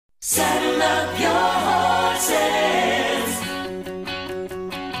Saddle up your horses.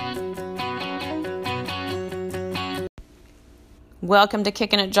 Welcome to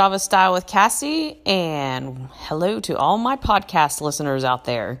Kicking It Java Style with Cassie, and hello to all my podcast listeners out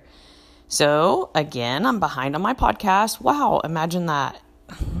there. So, again, I'm behind on my podcast. Wow, imagine that.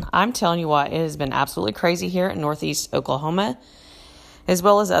 I'm telling you what, it has been absolutely crazy here in Northeast Oklahoma, as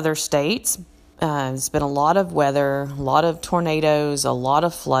well as other states. It's been a lot of weather, a lot of tornadoes, a lot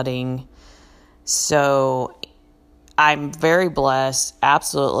of flooding. So I'm very blessed,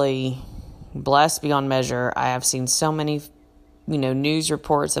 absolutely blessed beyond measure. I have seen so many, news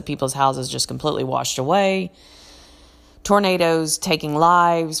reports of people's houses just completely washed away. Tornadoes taking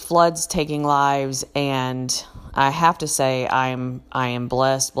lives, floods taking lives, and I have to say I am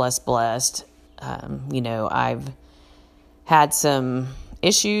blessed. I've had some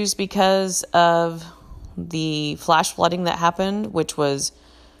issues because of the flash flooding that happened, which was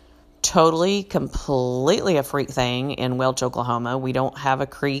completely a freak thing in Welch, Oklahoma. We don't have a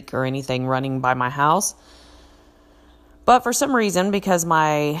creek or anything running by my house. But for some reason, because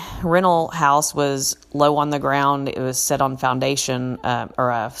my rental house was low on the ground, it was set on foundation or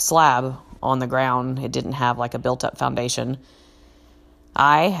a slab on the ground. It didn't have like a built-up foundation.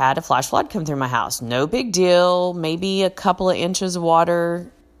 I had a flash flood come through my house. No big deal. Maybe a couple of inches of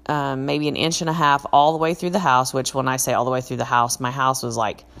water, maybe an inch and a half all the way through the house, which when I say all the way through the house, my house was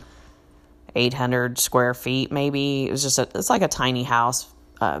like 800 square feet maybe. It was it's like a tiny house.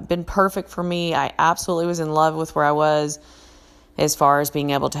 Been perfect for me. I absolutely was in love with where I was as far as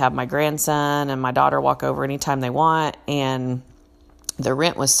being able to have my grandson and my daughter walk over anytime they want. And the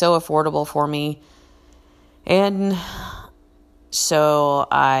rent was so affordable for me. And so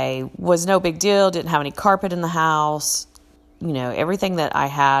I was no big deal, didn't have any carpet in the house. Everything that I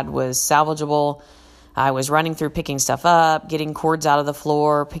had was salvageable. I was running through picking stuff up, getting cords out of the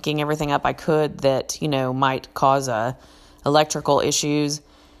floor, picking everything up I could that, might cause electrical issues.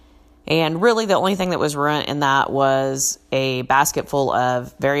 And really the only thing that was ruined in that was a basket full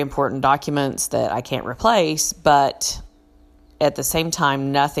of very important documents that I can't replace, but at the same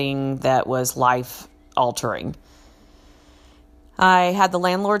time, nothing that was life altering. I had the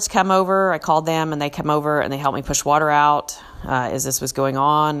landlords come over. I called them and they come over and they helped me push water out as this was going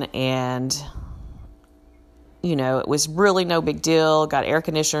on. And, it was really no big deal. Got air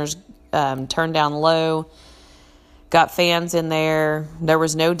conditioners turned down low. Got fans in there. There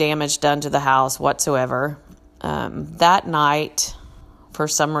was no damage done to the house whatsoever. That night, for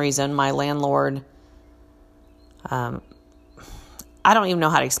some reason, my landlord, I don't even know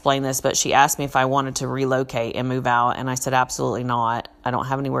how to explain this, but she asked me if I wanted to relocate and move out, and I said absolutely not. I don't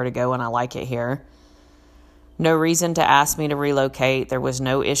have anywhere to go, and I like it here. No reason to ask me to relocate. There was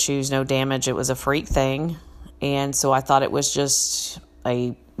no issues, no damage. It was a freak thing, and so I thought it was just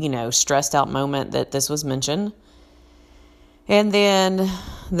a, stressed out moment that this was mentioned. And then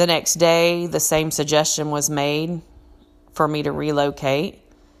the next day, the same suggestion was made for me to relocate.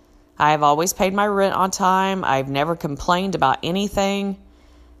 I have always paid my rent on time. I've never complained about anything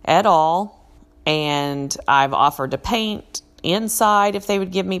at all. And I've offered to paint inside if they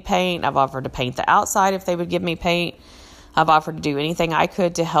would give me paint. I've offered to paint the outside if they would give me paint. I've offered to do anything I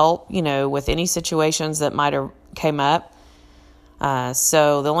could to help, with any situations that might have came up.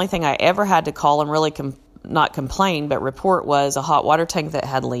 So the only thing I ever had to call and really not complain, but report was a hot water tank that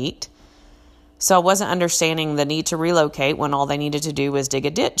had leaked. So I wasn't understanding the need to relocate when all they needed to do was dig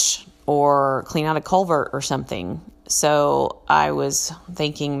a ditch or clean out a culvert or something. So I was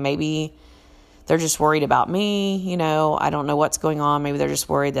thinking maybe they're just worried about me. I don't know what's going on. Maybe they're just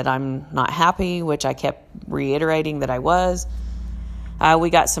worried that I'm not happy, which I kept reiterating that I was. We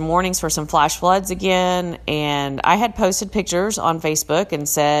got some warnings for some flash floods again. And I had posted pictures on Facebook and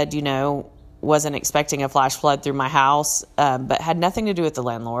said, wasn't expecting a flash flood through my house, but had nothing to do with the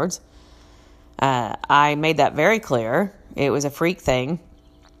landlords. I made that very clear. It was a freak thing.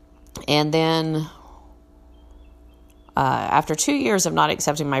 And then after 2 years of not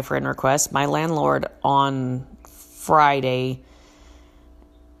accepting my friend request, my landlord on Friday,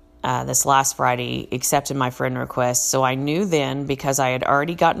 this last Friday, accepted my friend request. So I knew then, because I had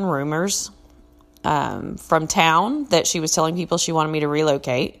already gotten rumors from town that she was telling people she wanted me to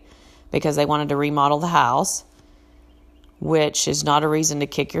relocate because they wanted to remodel the house, which is not a reason to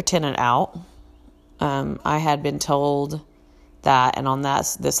kick your tenant out. I had been told that, and on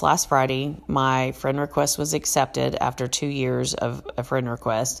this last Friday, my friend request was accepted after 2 years of a friend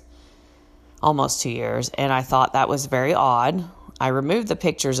request, almost 2 years, and I thought that was very odd. I removed the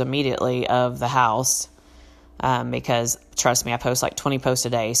pictures immediately of the house because, trust me, I post like 20 posts a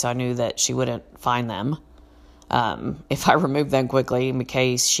day, so I knew that she wouldn't find them. if I removed them quickly, in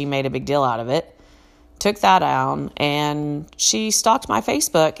case she made a big deal out of it. Took that down, and she stalked my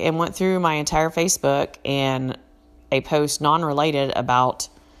Facebook and went through my entire Facebook, and a post non-related about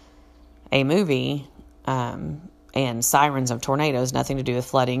a movie and sirens of tornadoes, nothing to do with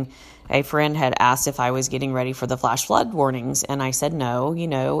flooding. A friend had asked if I was getting ready for the flash flood warnings, and I said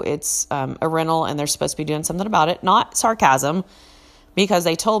no. It's a rental, and they're supposed to be doing something about it. Not sarcasm, because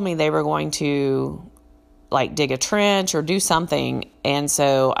they told me they were going to dig a trench or do something, and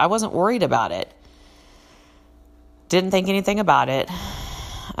so I wasn't worried about it. Didn't think anything about it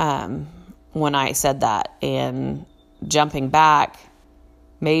when I said that. And jumping back,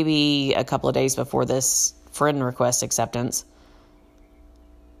 maybe a couple of days before this friend request acceptance,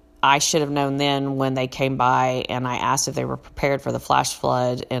 I should have known then when they came by and I asked if they were prepared for the flash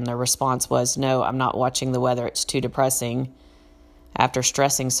flood, and their response was, no, I'm not watching the weather. It's too depressing. After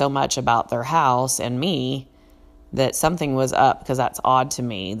stressing so much about their house and me, that something was up, because that's odd to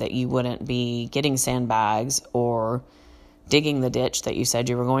me that you wouldn't be getting sandbags or digging the ditch that you said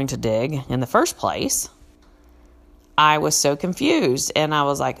you were going to dig in the first place. I was so confused, and I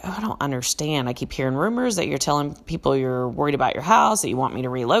was like, oh, I don't understand. I keep hearing rumors that you're telling people you're worried about your house, that you want me to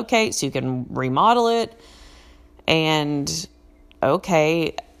relocate so you can remodel it. And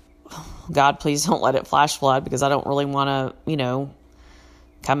okay, God, please don't let it flash flood, because I don't really want to,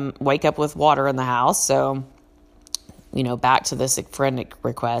 come wake up with water in the house. So, back to this friend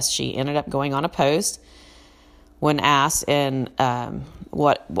request, she ended up going on a post when asked and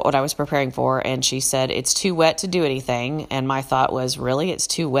what I was preparing for, and she said, it's too wet to do anything. And my thought was, really? It's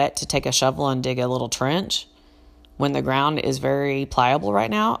too wet to take a shovel and dig a little trench when the ground is very pliable right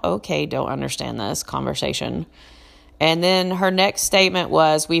now? Okay, don't understand this conversation. And then her next statement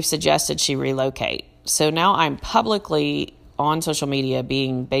was, we've suggested she relocate. So now I'm publicly on social media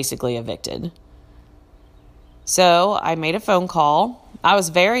being basically evicted. So I made a phone call. I was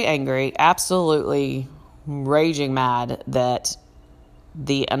very angry, absolutely raging mad that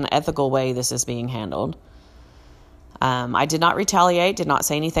the unethical way this is being handled. I did not retaliate, did not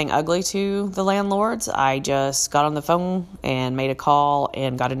say anything ugly to the landlords. I just got on the phone and made a call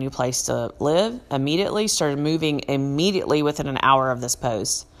and got a new place to live immediately, started moving immediately within an hour of this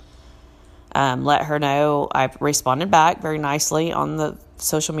post. Let her know. I responded back very nicely on the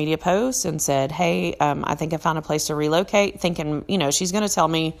social media post and said, hey, I think I found a place to relocate, thinking, she's going to tell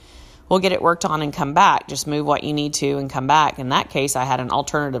me we'll get it worked on and come back. Just move what you need to and come back. In that case, I had an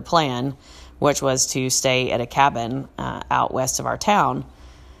alternative plan, which was to stay at a cabin out west of our town,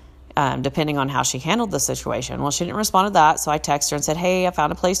 depending on how she handled the situation. Well, she didn't respond to that, so I texted her and said, hey, I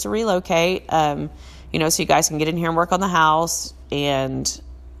found a place to relocate, so you guys can get in here and work on the house. And,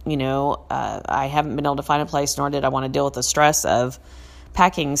 I haven't been able to find a place, nor did I want to deal with the stress of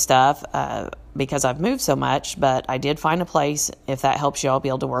packing stuff because I've moved so much, but I did find a place. If that helps you, I'll be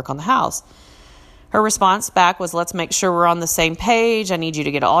able to work on the house. Her response back was, let's make sure we're on the same page. I need you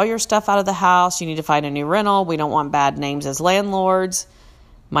to get all your stuff out of the house. You need to find a new rental. We don't want bad names as landlords.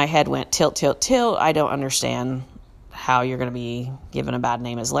 My head went tilt, tilt, tilt. I don't understand how you're going to be given a bad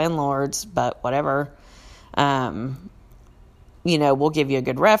name as landlords, but whatever. We'll give you a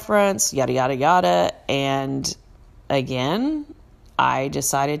good reference, yada, yada, yada. And again, I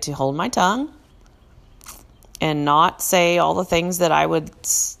decided to hold my tongue and not say all the things that I would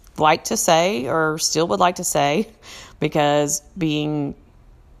like to say or still would like to say, because and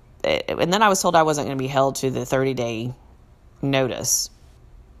then I was told I wasn't going to be held to the 30-day notice.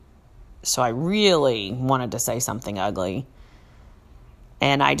 So I really wanted to say something ugly.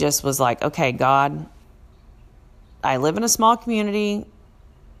 And I just was like, okay, God, I live in a small community.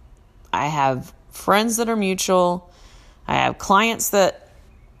 I have friends that are mutual. I have clients that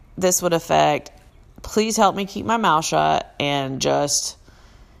this would affect. Please help me keep my mouth shut. And just,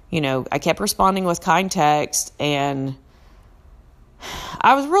 I kept responding with kind text, and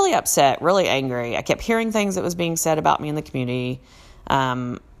I was really upset, really angry. I kept hearing things that was being said about me in the community.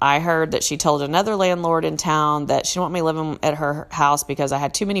 I heard that she told another landlord in town that she didn't want me living at her house because I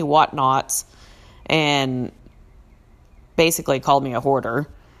had too many whatnots, and basically called me a hoarder.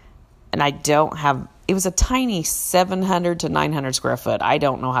 And it was a tiny 700 to 900 square foot. I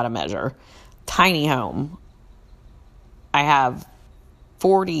don't know how to measure. Tiny home. I have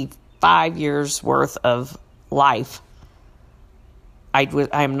 45 years worth of life. I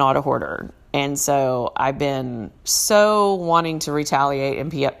am not a hoarder. And so I've been so wanting to retaliate and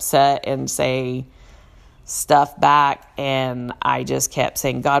be upset and say stuff back. And I just kept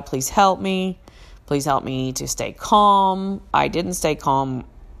saying, God, please help me. Please help me to stay calm. I didn't stay calm,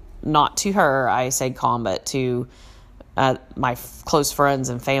 not to her. I stayed calm, but to my close friends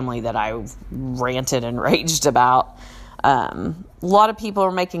and family that I ranted and raged about. A lot of people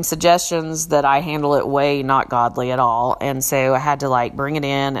are making suggestions that I handle it way not godly at all. And so I had to like bring it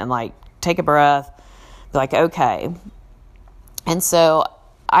in and like take a breath, be like, okay. And so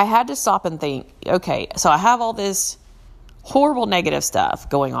I had to stop and think, okay, so I have all this horrible negative stuff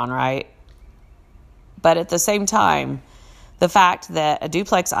going on, right? But at the same time, the fact that a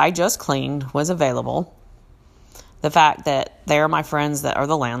duplex I just cleaned was available, the fact that they're my friends that are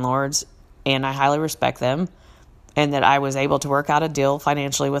the landlords and I highly respect them, and that I was able to work out a deal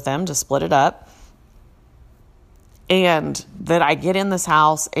financially with them to split it up, and that I get in this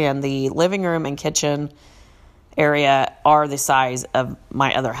house and the living room and kitchen area are the size of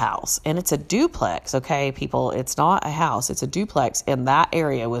my other house. And it's a duplex, okay, people? It's not a house. It's a duplex, and that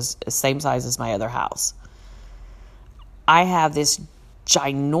area was the same size as my other house. I have this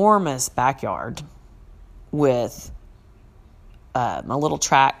ginormous backyard with a little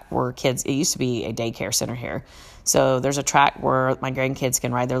track where kids, it used to be a daycare center here. So there's a track where my grandkids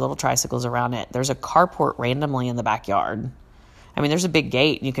can ride their little tricycles around it. There's a carport randomly in the backyard. I mean, there's a big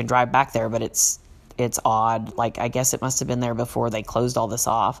gate and you can drive back there, but it's odd. Like, I guess it must have been there before they closed all this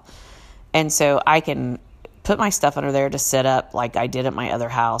off. And so I can put my stuff under there to set up like I did at my other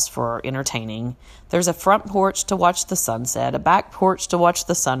house for entertaining. There's a front porch to watch the sunset, a back porch to watch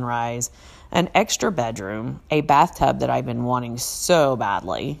the sunrise, an extra bedroom, a bathtub that I've been wanting so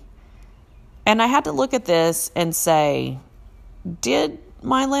badly. And I had to look at this and say, did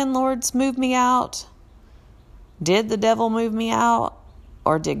my landlords move me out? Did the devil move me out?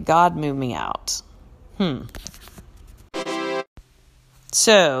 Or did God move me out?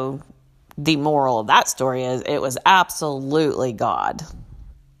 So the moral of that story is it was absolutely God.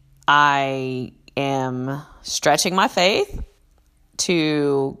 I am stretching my faith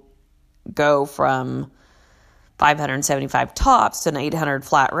to go from 575 tops to an 800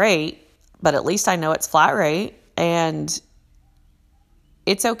 flat rate, but at least I know it's flat rate and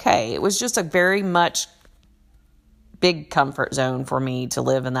it's okay. It was just a very much big comfort zone for me to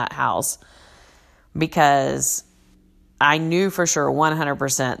live in that house because I knew for sure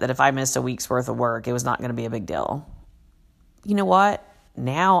 100% that if I missed a week's worth of work, it was not going to be a big deal. You know what?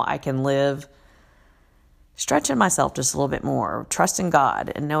 Now I can live stretching myself just a little bit more, trusting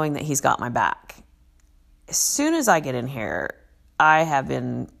God and knowing that He's got my back. As soon as I get in here, I have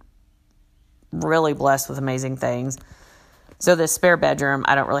been really blessed with amazing things. So this spare bedroom,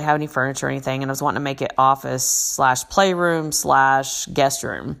 I don't really have any furniture or anything, and I was wanting to make it office / playroom / guest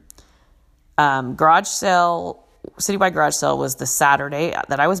room. Garage sale, citywide garage sale was the Saturday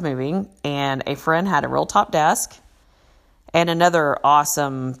that I was moving, and a friend had a real top desk and another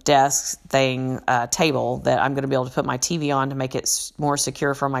awesome desk thing, table that I'm going to be able to put my TV on to make it more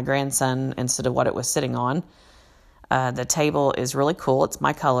secure for my grandson instead of what it was sitting on. The table is really cool. It's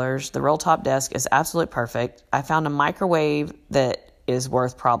my colors. The real top desk is absolutely perfect. I found a microwave that is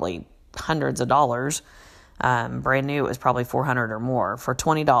worth probably hundreds of dollars. Brand new, it was probably $400 or more for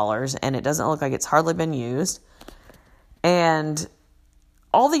 $20, and it doesn't look like it's hardly been used. And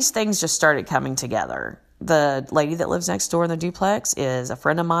all these things just started coming together. The lady that lives next door in the duplex is a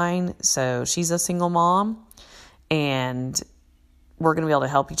friend of mine, so she's a single mom, and we're going to be able to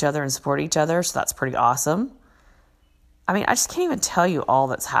help each other and support each other, so that's pretty awesome. I mean, I just can't even tell you all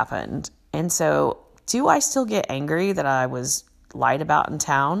that's happened. And so, do I still get angry that I was lied about in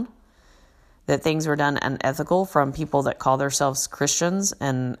town? That things were done unethical from people that call themselves Christians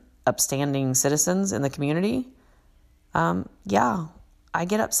and upstanding citizens in the community? Yeah, I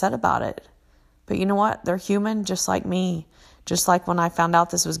get upset about it. But you know what? They're human just like me. Just like when I found out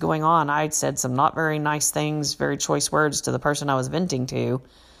this was going on, I'd said some not very nice things, very choice words to the person I was venting to.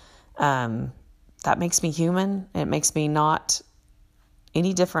 That makes me human. It makes me not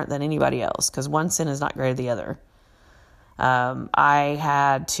any different than anybody else because one sin is not greater than the other. I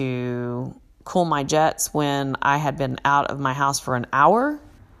had to cool my jets when I had been out of my house for an hour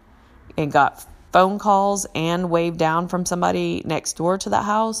and got phone calls and waved down from somebody next door to that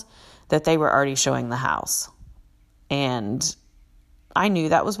house that they were already showing the house. And I knew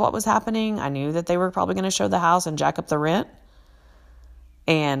that was what was happening. I knew that they were probably going to show the house and jack up the rent.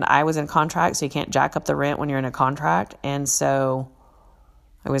 And I was in contract, so you can't jack up the rent when you're in a contract. And so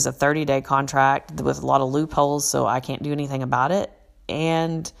it was a 30-day contract with a lot of loopholes, so I can't do anything about it.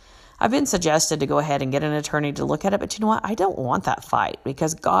 And I've been suggested to go ahead and get an attorney to look at it, but you know what? I don't want that fight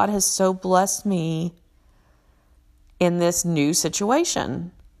because God has so blessed me in this new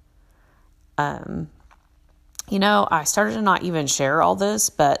situation. You know, I started to not even share all this,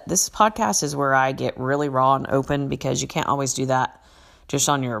 but this podcast is where I get really raw and open because you can't always do that just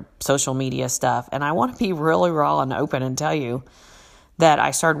on your social media stuff. And I want to be really raw and open and tell you that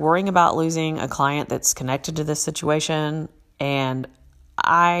I started worrying about losing a client that's connected to this situation. And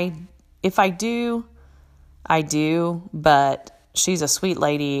if I do, I do, but she's a sweet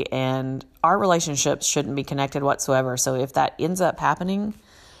lady and our relationship shouldn't be connected whatsoever. So if that ends up happening,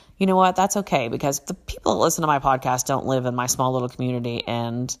 you know what? That's okay, because the people that listen to my podcast don't live in my small little community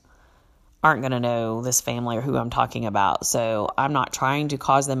and aren't going to know this family or who I'm talking about. So I'm not trying to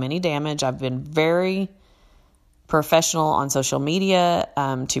cause them any damage. I've been very professional on social media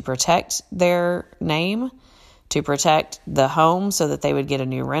to protect their name, to protect the home so that they would get a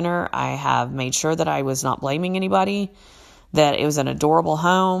new renter. I have made sure that I was not blaming anybody, that it was an adorable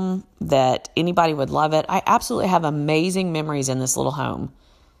home, that anybody would love it. I absolutely have amazing memories in this little home.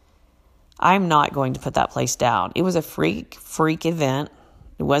 I'm not going to put that place down. It was a freak event.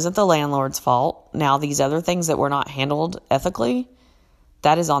 It wasn't the landlord's fault. Now, these other things that were not handled ethically,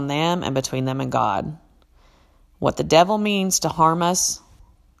 that is on them and between them and God. What the devil means to harm us,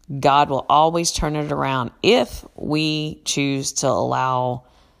 God will always turn it around if we choose to allow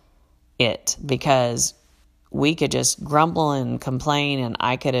it, because we could just grumble and complain, and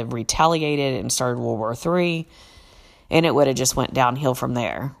I could have retaliated and started World War III, and it would have just went downhill from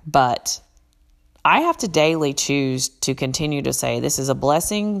there. But I have to daily choose to continue to say, this is a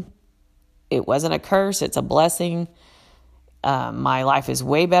blessing. It wasn't a curse. It's a blessing. My life is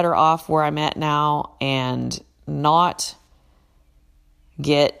way better off where I'm at now, and not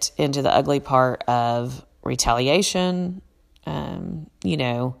get into the ugly part of retaliation.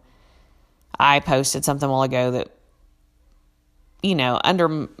 I posted something a while ago that,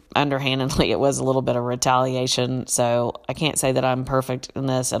 underhandedly, it was a little bit of retaliation. So I can't say that I'm perfect in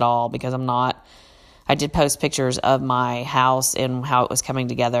this at all, because I'm not. I did post pictures of my house and how it was coming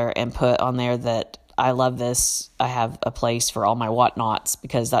together and put on there that I love this. I have a place for all my whatnots,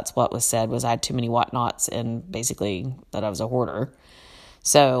 because that's what was said, was I had too many whatnots, and basically that I was a hoarder.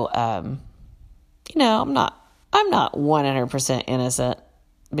 So, I'm not 100% innocent,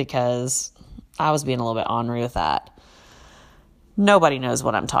 because I was being a little bit ornery with that. Nobody knows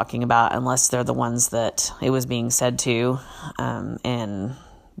what I'm talking about unless they're the ones that it was being said to, and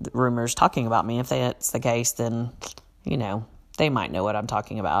rumors talking about me. If that's the case, then, they might know what I'm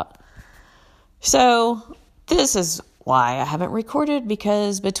talking about. So this is why I haven't recorded,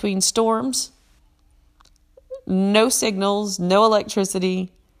 because between storms, no signals, no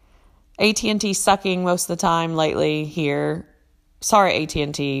electricity, AT&T sucking most of the time lately here. Sorry,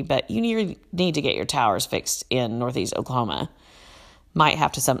 AT&T, but you need to get your towers fixed in Northeast Oklahoma. Might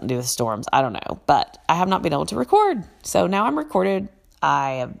have to something to do with storms. I don't know. But I have not been able to record. So now I'm recorded.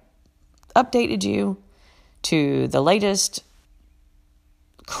 I have updated you to the latest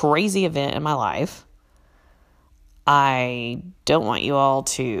crazy event in my life. I don't want you all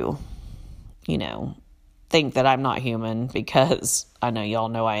to, think that I'm not human, because I know y'all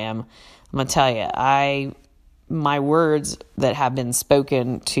know I am. I'm going to tell you, my words that have been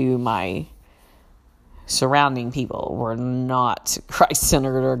spoken to my surrounding people were not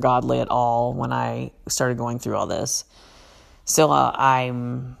Christ-centered or godly at all when I started going through all this. So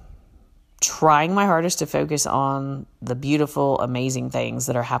I'm trying my hardest to focus on the beautiful, amazing things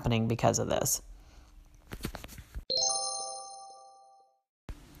that are happening because of this.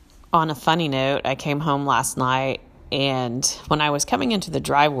 On a funny note, I came home last night, and when I was coming into the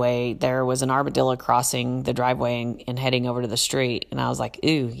driveway, there was an armadillo crossing the driveway and heading over to the street. And I was like,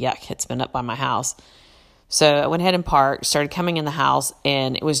 ooh, yuck, it's been up by my house. So I went ahead and parked, started coming in the house,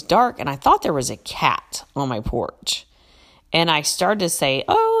 and it was dark, and I thought there was a cat on my porch. And I started to say,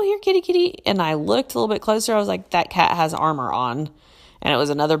 oh, here, kitty, kitty. And I looked a little bit closer. I was like, that cat has armor on. And it was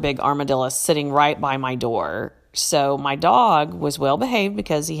another big armadillo sitting right by my door. So my dog was well behaved,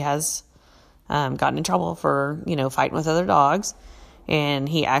 because he has gotten in trouble for, fighting with other dogs. And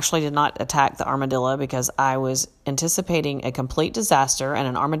he actually did not attack the armadillo, because I was anticipating a complete disaster and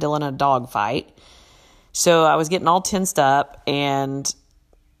an armadillo and a dog fight. So I was getting all tensed up, and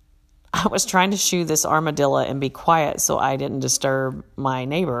I was trying to shoo this armadillo and be quiet so I didn't disturb my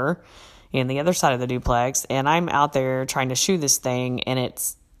neighbor in the other side of the duplex. And I'm out there trying to shoo this thing, and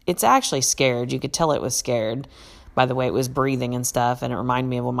it's actually scared. You could tell it was scared by the way it was breathing and stuff, and it reminded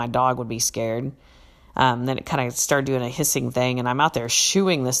me of when my dog would be scared. Then it kind of started doing a hissing thing, and I'm out there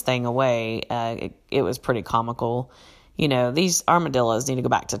shooing this thing away. It was pretty comical. These armadillos need to go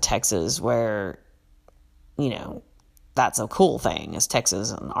back to Texas, where, that's a cool thing, is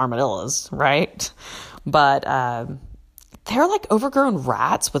Texas and armadillos, right? But they're like overgrown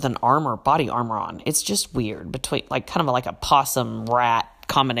rats with body armor on. It's just weird, between kind of like a possum rat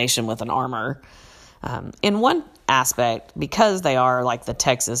combination with an armor. In one aspect, because they are like the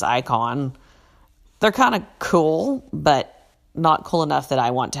Texas icon, they're kind of cool, but not cool enough that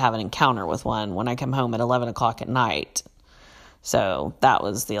I want to have an encounter with one when I come home at 11 o'clock at night. So that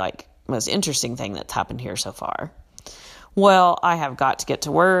was the most interesting thing that's happened here so far. Well, I have got to get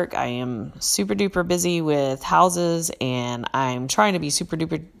to work. I am super duper busy with houses, and I'm trying to be super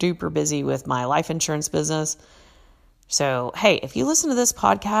duper duper busy with my life insurance business. So, hey, if you listen to this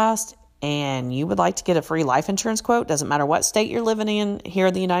podcast and you would like to get a free life insurance quote, doesn't matter what state you're living in here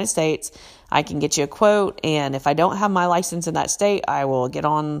in the United States, I can get you a quote. And if I don't have my license in that state, I will get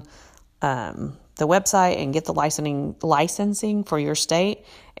on the website and get the licensing for your state,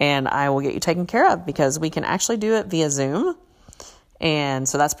 and I will get you taken care of, because we can actually do it via Zoom. And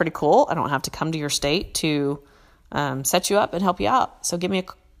so that's pretty cool. I don't have to come to your state to set you up and help you out. So give me a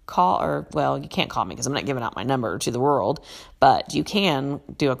call, or, well, you can't call me because I'm not giving out my number to the world, but you can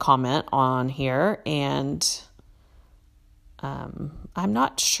do a comment on here. And I'm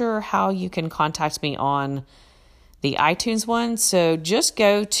not sure how you can contact me on the iTunes one. So just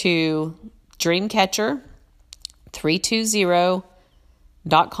go to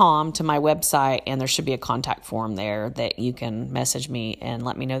Dreamcatcher320.com to my website, and there should be a contact form there that you can message me and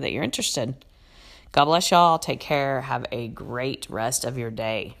let me know that you're interested. God bless y'all. Take care. Have a great rest of your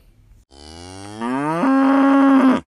day.